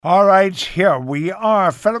All right, here we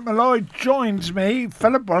are. Philip Molloy joins me.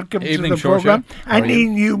 Philip, welcome Evening, to the program. How Any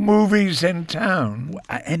new movies in town?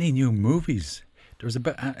 Any new movies? There's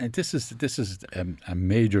about this is a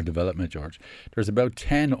major development, George. There's about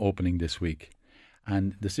 10 opening this week.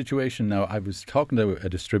 And the situation now, I was talking to a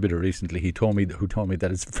distributor recently. Who told me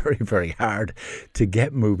that it's very, very hard to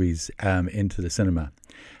get movies into the cinema.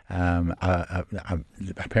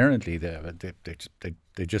 Apparently,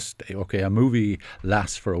 they just a movie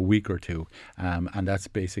lasts for a week or two, and that's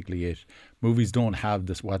basically it. Movies don't have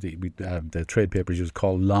this what the trade papers used to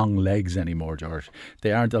call long legs anymore, George.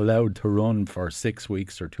 They aren't allowed to run for 6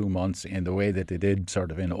 weeks or 2 months in the way that they did sort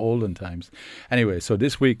of in olden times. Anyway, so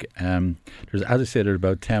this week, there's, as I said, there's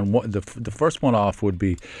about 10. The first one off would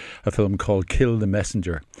be a film called Kill the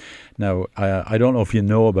Messenger. Now, I don't know if you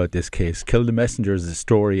know about this case. Kill the Messenger is the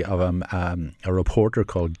story of a reporter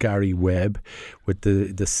called Gary Webb with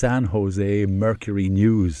the San Jose Mercury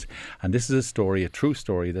News. And this is a true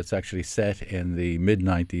story that's actually set in the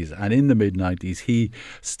mid-90s. And in the mid-90s, he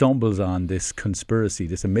stumbles on this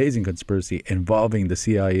amazing conspiracy involving the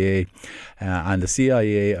CIA. And the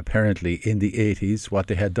CIA, apparently, in the 80s, what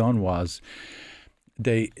they had done was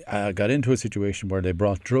they got into a situation where they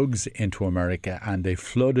brought drugs into America and they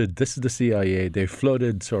flooded, this is the CIA, they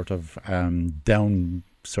flooded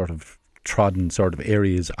trodden sort of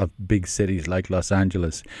areas of big cities like Los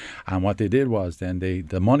Angeles. And what they did was then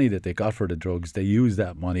the money that they got for the drugs, they used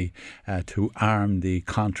that money to arm the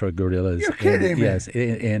Contra guerrillas. You're kidding me. Yes,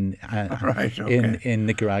 in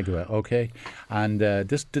Nicaragua. Okay, and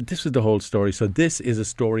this is the whole story. So this is a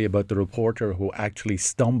story about the reporter who actually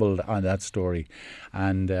stumbled on that story,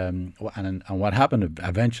 and what happened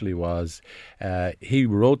eventually was he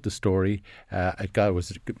wrote the story. It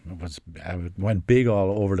went big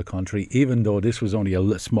all over the country, even though this was only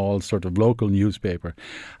a small sort of local newspaper.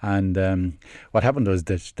 And what happened was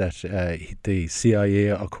that the CIA,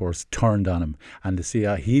 of course, turned on him, and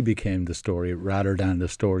he became the story rather than the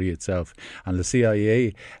story itself. And the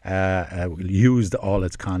CIA used all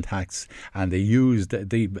its contacts, and they used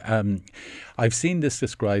I've seen this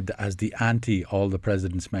described as the anti-All the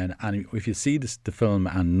President's Men. And if you see the film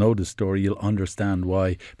and know the story, you'll understand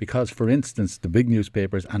why. Because, for instance, the big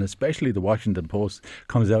newspapers, and especially the Washington Post,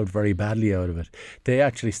 comes out very badly out of it. They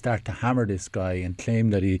actually start to hammer this guy and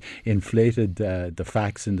claim that he inflated the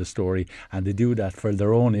facts in the story, and they do that for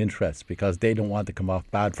their own interests because they don't want to come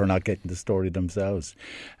off bad for not getting the story themselves.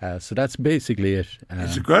 So that's basically it.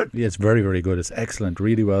 Is it good? Yeah, it's very, very good. It's excellent,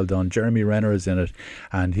 really well done. Jeremy Renner is in it,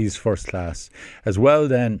 and he's first class. As well,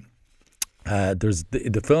 then, there's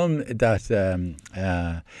the film that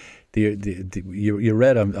you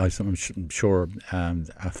read, I'm sure,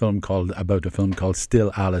 a film called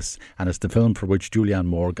Still Alice, and it's the film for which Julianne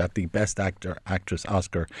Moore got the Best Actress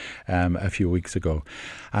Oscar a few weeks ago.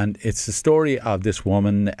 And it's the story of this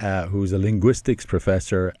woman who's a linguistics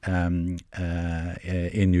professor in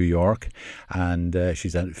New York, and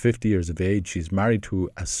she's 50 years of age. She's married to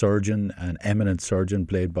a surgeon, an eminent surgeon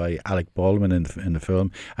played by Alec Baldwin in the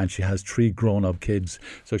film, and she has 3 grown-up kids.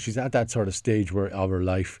 So she's at that sort of stage of her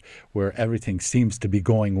life where everything seems to be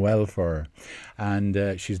going well for her.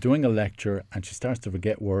 And she's doing a lecture and she starts to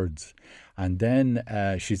forget words. And then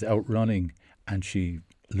she's out running and she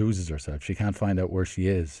loses herself. She can't find out where she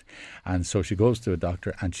is. And so she goes to a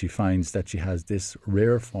doctor and she finds that she has this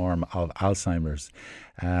rare form of Alzheimer's,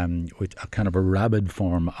 with a kind of a rabid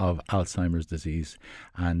form of Alzheimer's disease.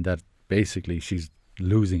 And that basically she's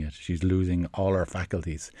losing it. She's losing all her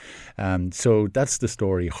faculties. So that's the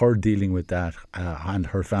story, her dealing with that and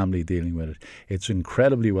her family dealing with it. It's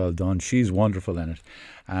incredibly well done. She's wonderful in it.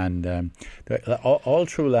 And all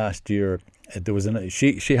through last year, there was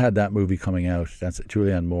she had that movie coming out. That's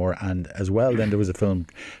Julianne Moore, and as well then there was a film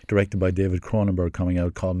directed by David Cronenberg coming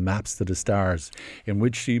out called Maps to the Stars, in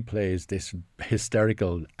which she plays this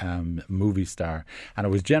hysterical movie star. And it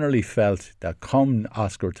was generally felt that come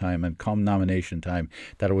Oscar time and come nomination time,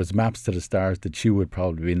 that it was Maps to the Stars that she would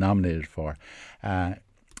probably be nominated for.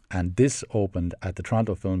 And this opened at the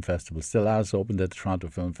Toronto Film Festival. Still Alice opened at the Toronto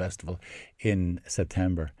Film Festival in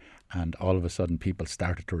September. And all of a sudden, people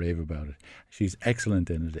started to rave about it. She's excellent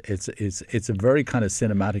in it. It's a very kind of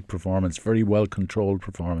cinematic performance, very well controlled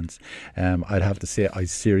performance. I'd have to say I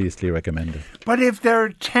seriously recommend it. But if there are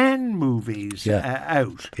 10 movies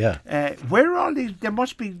out, where are all these? There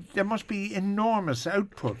must be enormous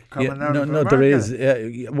output coming out of America. No, there is.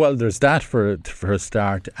 Well, there's that for a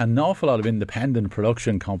start. An awful lot of independent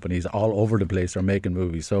production companies all over the place are making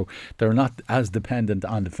movies, so they're not as dependent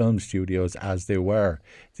on the film studios as they were.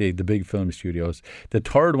 The big film studios. The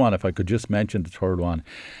third one, if I could just mention the third one,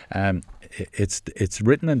 it's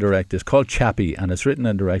written and directed. It's called Chappie, and it's written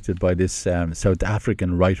and directed by this South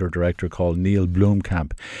African writer-director called Neil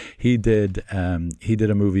Blomkamp. He did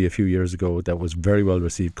a movie a few years ago that was very well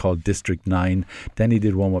received called District 9. Then he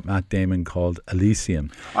did one with Matt Damon called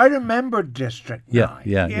Elysium. I remember District 9.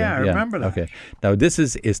 Yeah, I remember that. Okay. Now this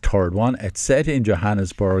is his third one. It's set in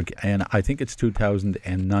Johannesburg, and I think it's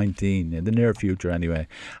 2019, in the near future anyway.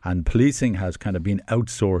 And policing has kind of been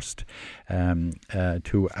outsourced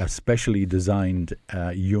to a specially designed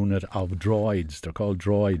unit of droids. They're called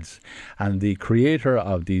droids, and the creator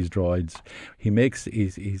of these droids,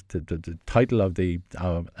 he's the title of the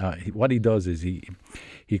what he does is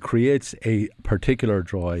he creates a particular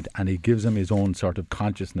droid and he gives him his own sort of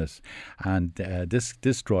consciousness, and this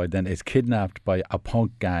droid then is kidnapped by a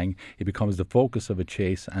punk gang. He becomes the focus of a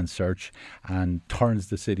chase and search and turns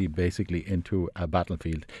the city basically into a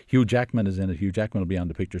battlefield. Hugh Jackman is in it. Hugh Jackman will be on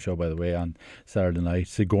the picture show, by the way, on Saturday night.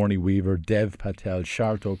 Sigourney Weaver, Dev Patel,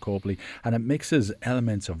 Sharto Copley, and it mixes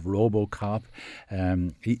elements of RoboCop,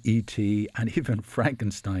 E.T. and even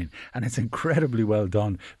Frankenstein, and it's incredibly well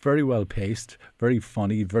done, very well paced, very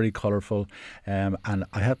funny, very colourful, and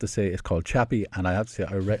I have to say it's called Chappie, and I have to say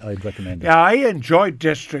I'd recommend it. Yeah, I enjoyed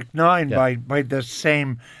District 9 by the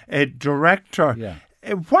same director. Yeah.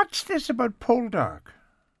 What's this about Poldark?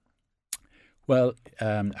 Well,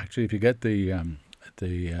 actually, if you get the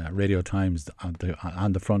Radio Times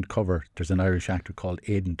on the front cover, there's an Irish actor called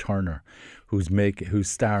Aidan Turner who's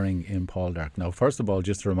starring in Poldark. Now, first of all,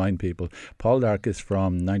 just to remind people, Poldark is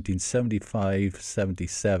from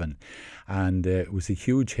 1975-77, and it was a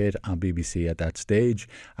huge hit on BBC at that stage.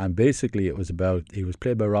 And basically, he was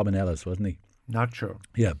played by Robin Ellis, wasn't he? Not sure.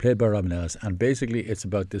 Yeah, played by Robin Ellis. And basically it's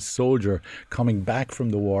about this soldier coming back from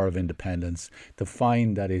the War of Independence to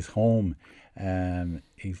find that his home,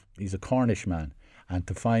 he's a Cornish man, and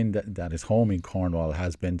to find that his home in Cornwall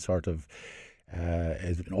has been sort of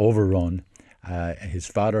has been overrun. His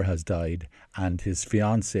father has died and his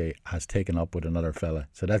fiancée has taken up with another fella.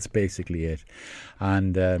 So that's basically it.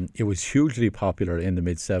 And it was hugely popular in the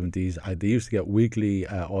mid-70s. They used to get weekly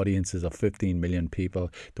audiences of 15 million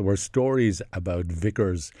people. There were stories about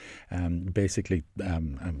vicars basically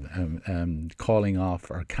calling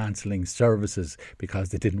off or cancelling services because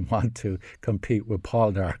they didn't want to compete with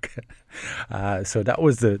Poldark. So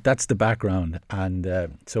that's the background.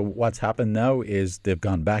 And so what's happened now is they've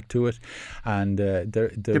gone back to it. And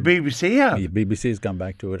the BBC, yeah. The BBC has gone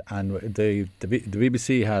back to it, and the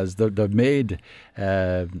BBC has they've made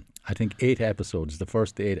I think 8 episodes, the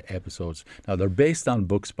first 8 episodes. Now they're based on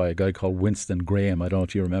books by a guy called Winston Graham. I don't know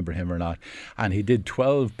if you remember him or not. And he did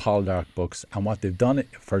 12 Poldark books, and what they've done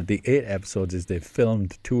for the 8 episodes is they've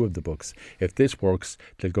filmed 2 of the books. If this works,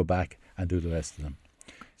 they'll go back and do the rest of them.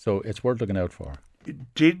 So it's worth looking out for.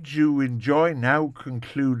 Did you enjoy now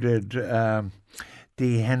concluded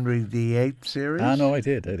the Henry VIII series? No, I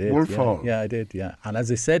did. Wolf Hall. Yeah, I did, yeah. And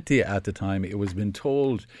as I said to you at the time, it was been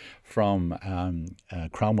told from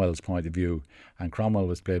Cromwell's point of view, and Cromwell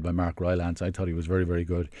was played by Mark Rylance. I thought he was very, very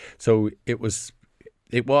good. So it was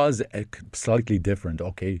slightly different,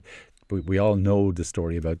 okay. We all know the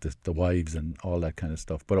story about the wives and all that kind of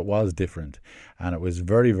stuff, but it was different, and it was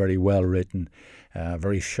very, very well written,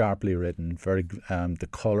 very sharply written. The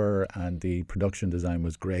colour and the production design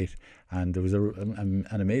was great, and there was an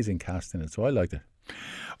amazing cast in it, so I liked it.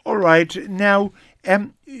 All right, now,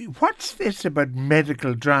 what's this about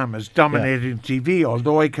medical dramas dominating TV?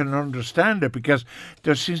 Although I can understand it because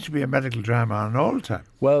there seems to be a medical drama on all the time.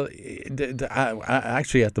 Well,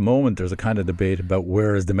 actually, at the moment, there's a kind of debate about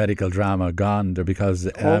where is the medical drama gone there because,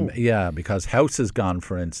 because House is gone,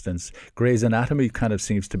 for instance. Grey's Anatomy kind of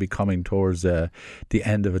seems to be coming towards the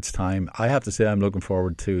end of its time. I have to say I'm looking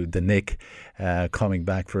forward to The Nick coming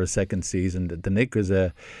back for a second season. The Nick was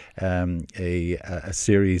a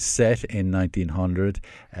series set in 1900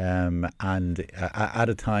 and at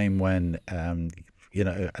a time when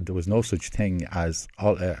there was no such thing as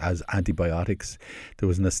antibiotics. There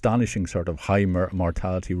was an astonishing sort of high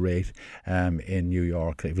mortality rate in New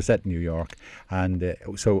York. It was set in New York, and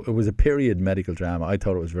so it was a period medical drama. I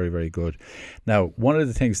thought it was very, very good. Now, one of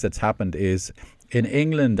the things that's happened is in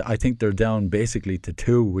England, I think they're down basically to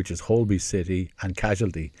 2, which is Holby City and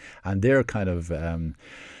Casualty, and they're kind of, I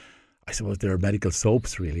suppose, they're medical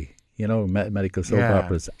soaps, really. Medical soap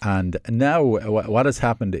operas. And now what has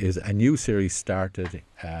happened is a new series started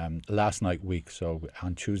last week. So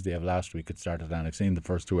on Tuesday of last week it started, and I've seen the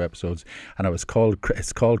first 2 episodes, and it's called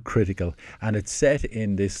Critical, and it's set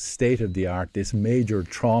in this state-of-the-art, this major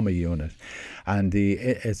trauma unit. And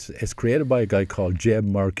it's created by a guy called Jeb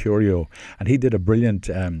Mercurio, and he did a brilliant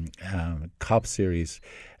cop series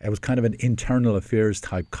It was kind of an internal affairs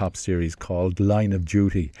type cop series called Line of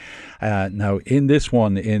Duty. Now, in this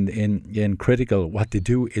one, in Critical, what they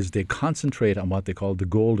do is they concentrate on what they call the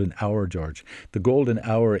golden hour, George. The golden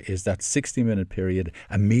hour is that 60-minute period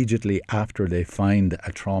immediately after they find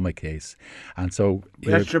a trauma case. And so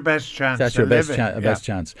that's your best chance. That's your best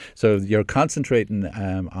chance. So you're concentrating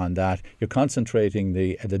on that. You're concentrating,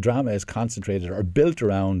 the drama is concentrated or built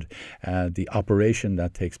around the operation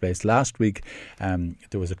that takes place. Last week,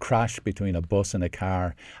 there was a crash between a bus and a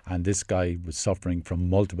car, and this guy was suffering from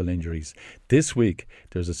multiple injuries. This week,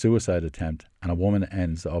 there's a suicide attempt, and a woman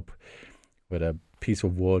ends up with a piece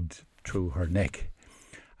of wood through her neck.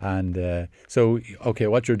 And so,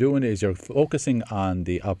 what you're doing is you're focusing on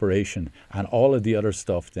the operation, and all of the other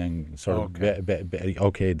stuff then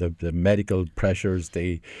the medical pressures,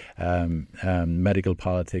 the medical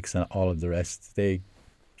politics, and all of the rest, they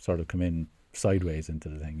sort of come in sideways into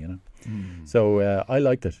the thing, you know. So I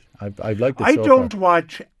liked it. I've liked it. I don't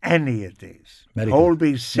watch any of these.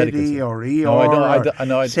 Holby City or ER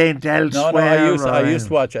or St. Elsewhere. I used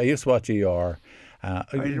to watch ER. Do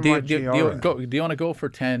you want to go for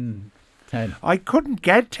 10? I couldn't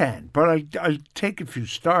get 10, but I'll take a few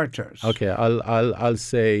starters. Okay, I'll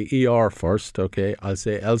say ER first. Okay, I'll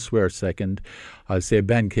say Elsewhere second. I'll say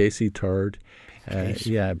Ben Casey third.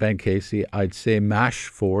 Ben Casey. I'd say MASH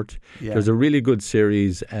fourth. Yeah. There's a really good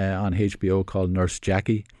series on HBO called Nurse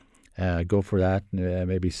Jackie. Go for that.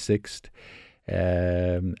 Maybe sixth.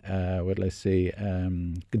 What did I say?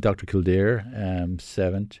 Dr. Kildare,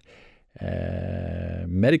 seventh.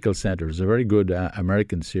 Medical Center is a very good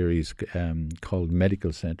American series called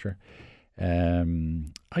Medical Center.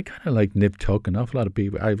 I kind of like Nip Tuck. An awful lot of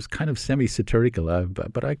people. I was kind of semi-satirical,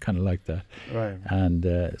 but I kind of like that. Right. And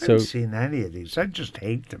I haven't seen any of these. I just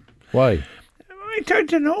hate them. Why? I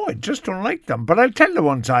don't know. I just don't like them. But I'll tell the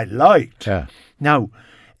ones I liked. Yeah. Now,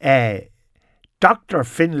 Dr.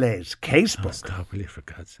 Finlay's Casebook. Oh, stop, really, for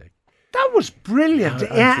God's sake. That was brilliant.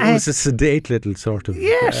 It was a sedate little sort of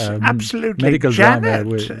absolutely medical Janet.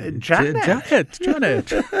 drama.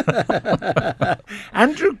 Janet.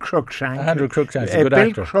 Andrew Cruikshank. A good Bill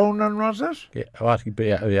actor. Cronin, was it?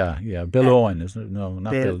 Yeah. Bill Owen, isn't it? No,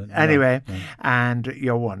 not Bill. Anyway, no. And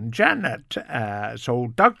your one, Janet.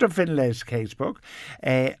 So Dr. Finlay's Casebook.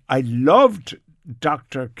 I loved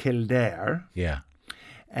Dr. Kildare. Yeah.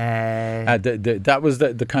 That was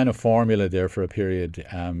the kind of formula there for a period.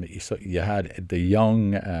 So you had the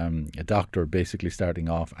young doctor basically starting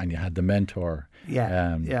off, and you had the mentor.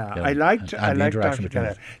 I liked Dr.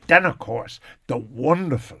 Kildare. Then, of course, the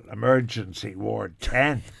wonderful Emergency Ward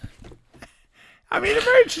 10. I mean,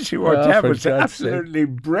 Emergency Ward 10 was absolutely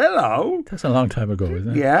brillo. That's a long time ago,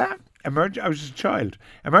 isn't it? Yeah. I was a child.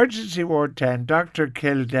 Emergency Ward 10, Dr.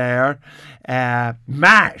 Kildare,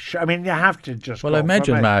 MASH. I mean, you have to just I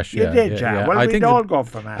mentioned MASH. You did, yeah. Well, we'd all go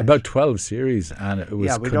for MASH. About 12 series, and it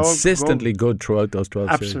was consistently good throughout those 12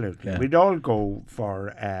 series. Absolutely. We'd all go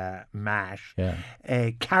for MASH. Yeah.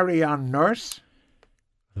 Carry On Nurse.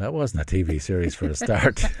 That wasn't a TV series for a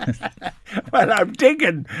start. Well, I'm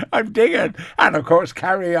digging. And, of course,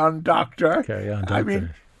 Carry On Doctor. Carry On Doctor. I mean,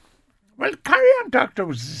 well, Carry On Doctor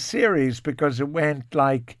was a series because it went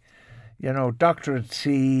like, Doctor at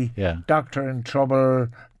Sea, Doctor in Trouble,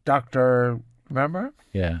 Doctor, remember?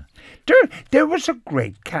 Yeah. There was a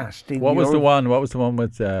great casting. What was the one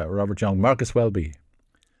with Robert Young? Marcus Welby.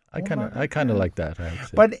 I kind of like that. I would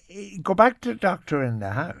say. But go back to Doctor in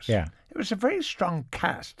the House. Yeah. It was a very strong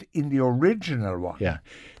cast in the original one. Yeah.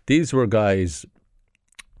 These were guys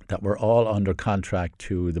that were all under contract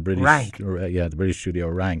to the British Rank. The British studio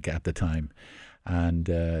Rank at the time. And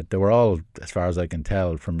they were all, as far as I can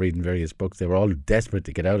tell from reading various books, they were all desperate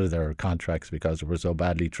to get out of their contracts because they were so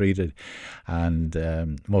badly treated, and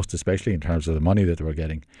most especially in terms of the money that they were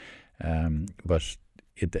getting. But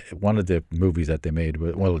one of the movies that they made,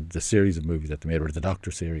 the series of movies that they made were the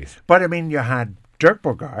Doctor series. But I mean, you had Dirk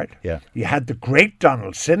Bogarde. Yeah. You had the great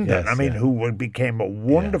Donald Sinden, Yes, who became a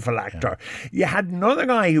wonderful actor. Yeah. You had another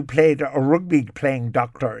guy who played a rugby-playing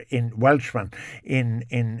doctor in Welshman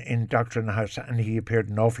in Doctor in the House, and he appeared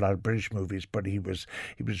in an awful lot of British movies, but he was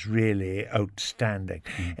really outstanding.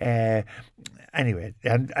 Anyway,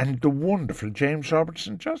 and the wonderful James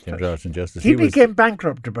Robertson Justice. He became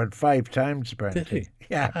bankrupt about 5 times, apparently. Did he?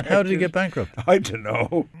 Yeah. And how did he get bankrupt? I don't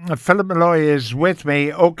know. Philip Molloy is with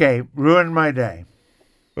me. Okay, ruin my day.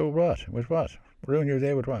 Oh, what? With what? Ruin your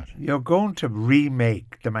day with what? You're going to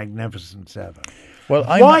remake The Magnificent Seven. Well,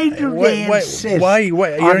 why do they insist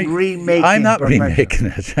on remaking? I'm not remaking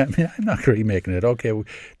it. I mean, I'm not remaking it. Okay,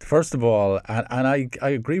 first of all, and I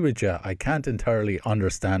agree with you. I can't entirely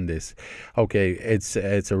understand this. Okay, it's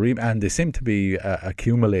a and they seem to be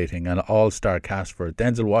accumulating an all-star cast for it.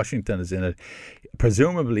 Denzel Washington is in it.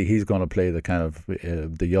 Presumably, he's going to play the kind of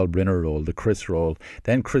the Yul Brynner role, the Chris role.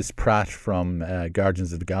 Then Chris Pratt from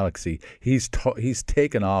Guardians of the Galaxy. He's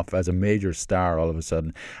taken off as a major star all of a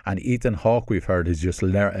sudden. And Ethan Hawke, we've heard, has just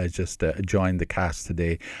joined the cast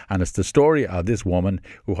today. And it's the story of this woman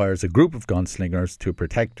who hires a group of gunslingers to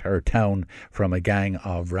protect her town from a gang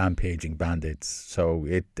of rampaging bandits. So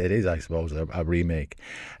it is, I suppose, a remake.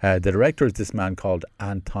 The director is this man called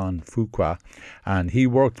Anton Fuqua, and he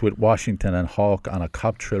worked with Washington and Hawke on a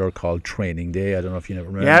cop thriller called Training Day. I don't know if you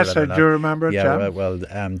remember. Yes, I do remember it. Yeah, well,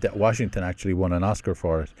 Washington actually won an Oscar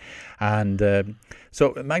for it. And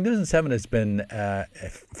so Magnificent Seven has been,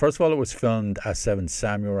 first of all, it was filmed as Seven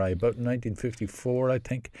Samurai about 1954, I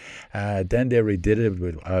think. Then they redid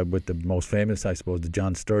it with the most famous, I suppose, the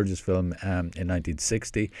John Sturges film in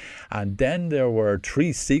 1960. And then there were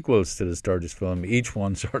 3 sequels to the Sturges film, each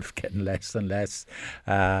one sort of getting less and less.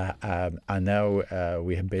 And now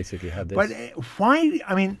we have basically had this. But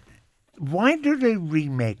why do they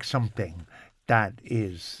remake something that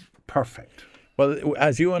is perfect? Well,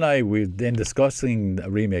 as you and I, we've been discussing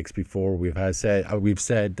remakes before. We've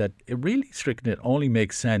said that it really strictly only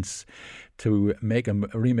makes sense to make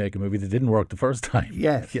remake a movie that didn't work the first time.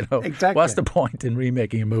 Yes, exactly. What's the point in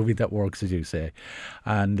remaking a movie that works, as you say?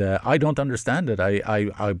 And I don't understand it.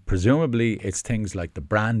 I presumably it's things like the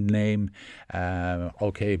brand name.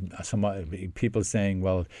 Some people saying,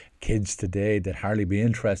 well, kids today that hardly be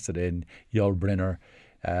interested in Yul Brynner.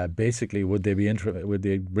 Basically, would they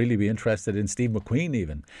really be interested in Steve McQueen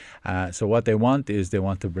even? So what they want is they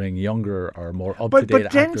want to bring younger or more up-to-date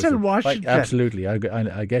actors. But Denzel Washington... Absolutely,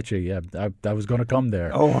 I get you, yeah. I was going to come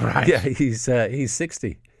there. Oh, right. Yeah, he's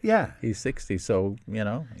 60. Yeah. He's 60, so,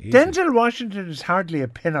 Denzel Washington is hardly a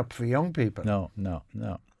pin-up for young people. No.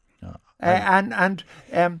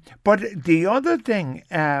 But the other thing...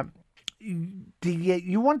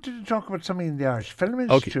 you wanted to talk about something in the Irish Film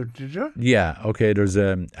Institute, did you? Yeah, okay. There's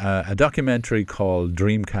a documentary called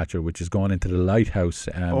Dreamcatcher, which is going into the Lighthouse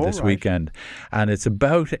this weekend. And it's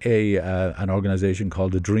about an organisation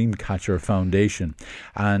called the Dreamcatcher Foundation.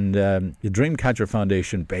 And the Dreamcatcher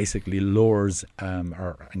Foundation basically lures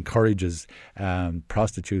or encourages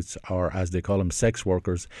prostitutes, or as they call them, sex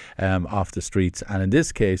workers, off the streets. And in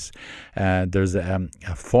this case, there's a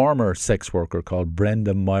former sex worker called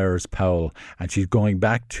Brenda Myers-Powell, and she's going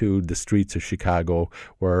back to the streets of Chicago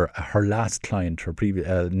where her last client,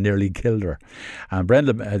 nearly killed her. And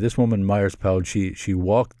Brenda, this woman Myers-Powell, she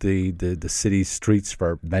walked the city's streets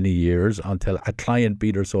for many years until a client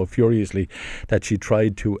beat her so furiously that she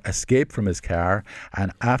tried to escape from his car,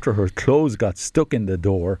 and after her clothes got stuck in the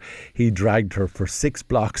door, he dragged her for 6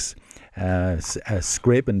 blocks,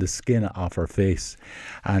 scraping the skin off her face.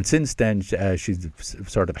 And since then, she's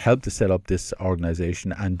sort of helped to set up this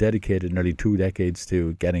organisation and dedicated nearly 2 decades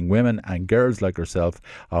to getting women and girls like herself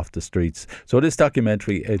off the streets. So this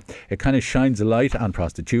documentary, it kind of shines a light on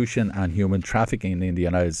prostitution and human trafficking in the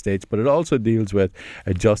United States, but it also deals with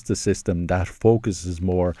a justice system that focuses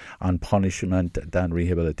more on punishment than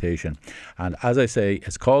rehabilitation. And as I say,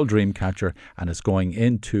 it's called Dreamcatcher, and it's going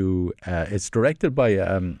into, it's directed by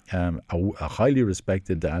a highly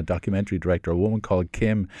respected documentary director, a woman called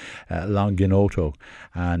Kim Longinotto,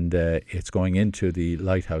 and it's going into the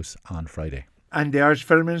Lighthouse on Friday. And the Irish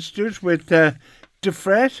Film Institute with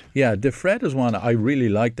Defret? Yeah, Defret is one I really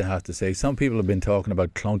like, to have to say. Some people have been talking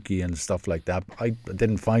about clunky and stuff like that. I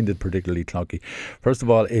didn't find it particularly clunky. First of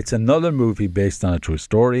all, it's another movie based on a true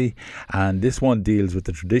story, and this one deals with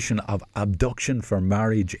the tradition of abduction for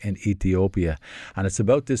marriage in Ethiopia. And it's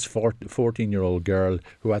about this 14-year-old girl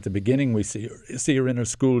who at the beginning we see her in her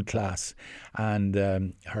school class, and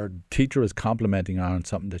her teacher is complimenting her on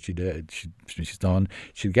something that she did. She's done.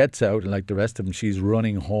 She gets out, and like the rest of them, she's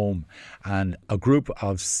running home, and a group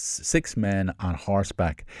of 6 men on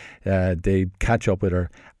horseback, they catch up with her,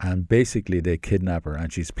 and basically they kidnap her,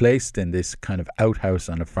 and she's placed in this kind of outhouse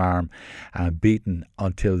on a farm, beaten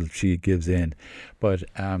until she gives in. But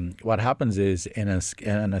what happens is, in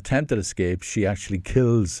an attempted escape, she actually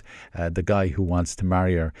kills the guy who wants to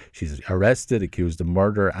marry her. She's arrested, accused of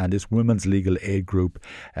murder, and this women's legal aid group,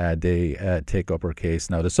 they take up her case.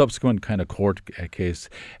 Now, the subsequent kind of court case,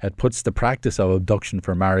 it puts the practice of abduction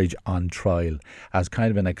for marriage on trial. as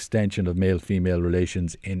kind of an extension of male-female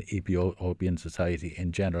relations in Ethiopian society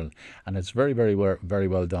in general. And it's very, very, very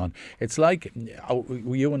well done. It's like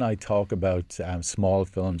you and I talk about small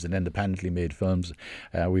films and independently made films.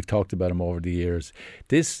 We've talked about them over the years.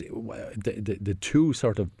 The two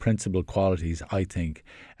sort of principal qualities, I think,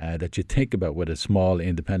 that you think about with a small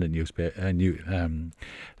independent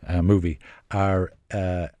movie are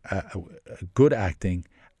good acting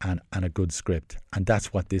and a good script. And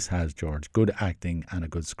that's what this has, George. Good acting and a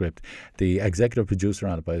good script. The executive producer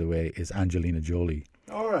on it, by the way, is Angelina Jolie.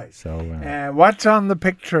 All right. So, what's on the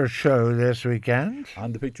picture show this weekend?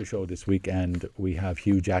 On the picture show this weekend, we have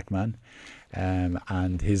Hugh Jackman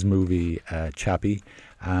and his movie Chappie.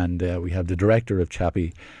 And we have the director of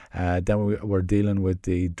Chappie. Then we're dealing with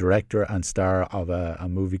the director and star of a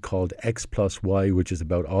movie called X+Y, which is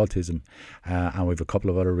about autism. And we have a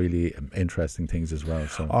couple of other really interesting things as well.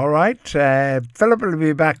 So. All right. Philip will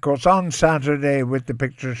be back, of course, on Saturday with the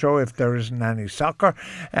picture show if there isn't any soccer.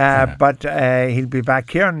 But he'll be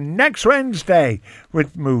back here next Wednesday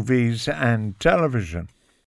with movies and television.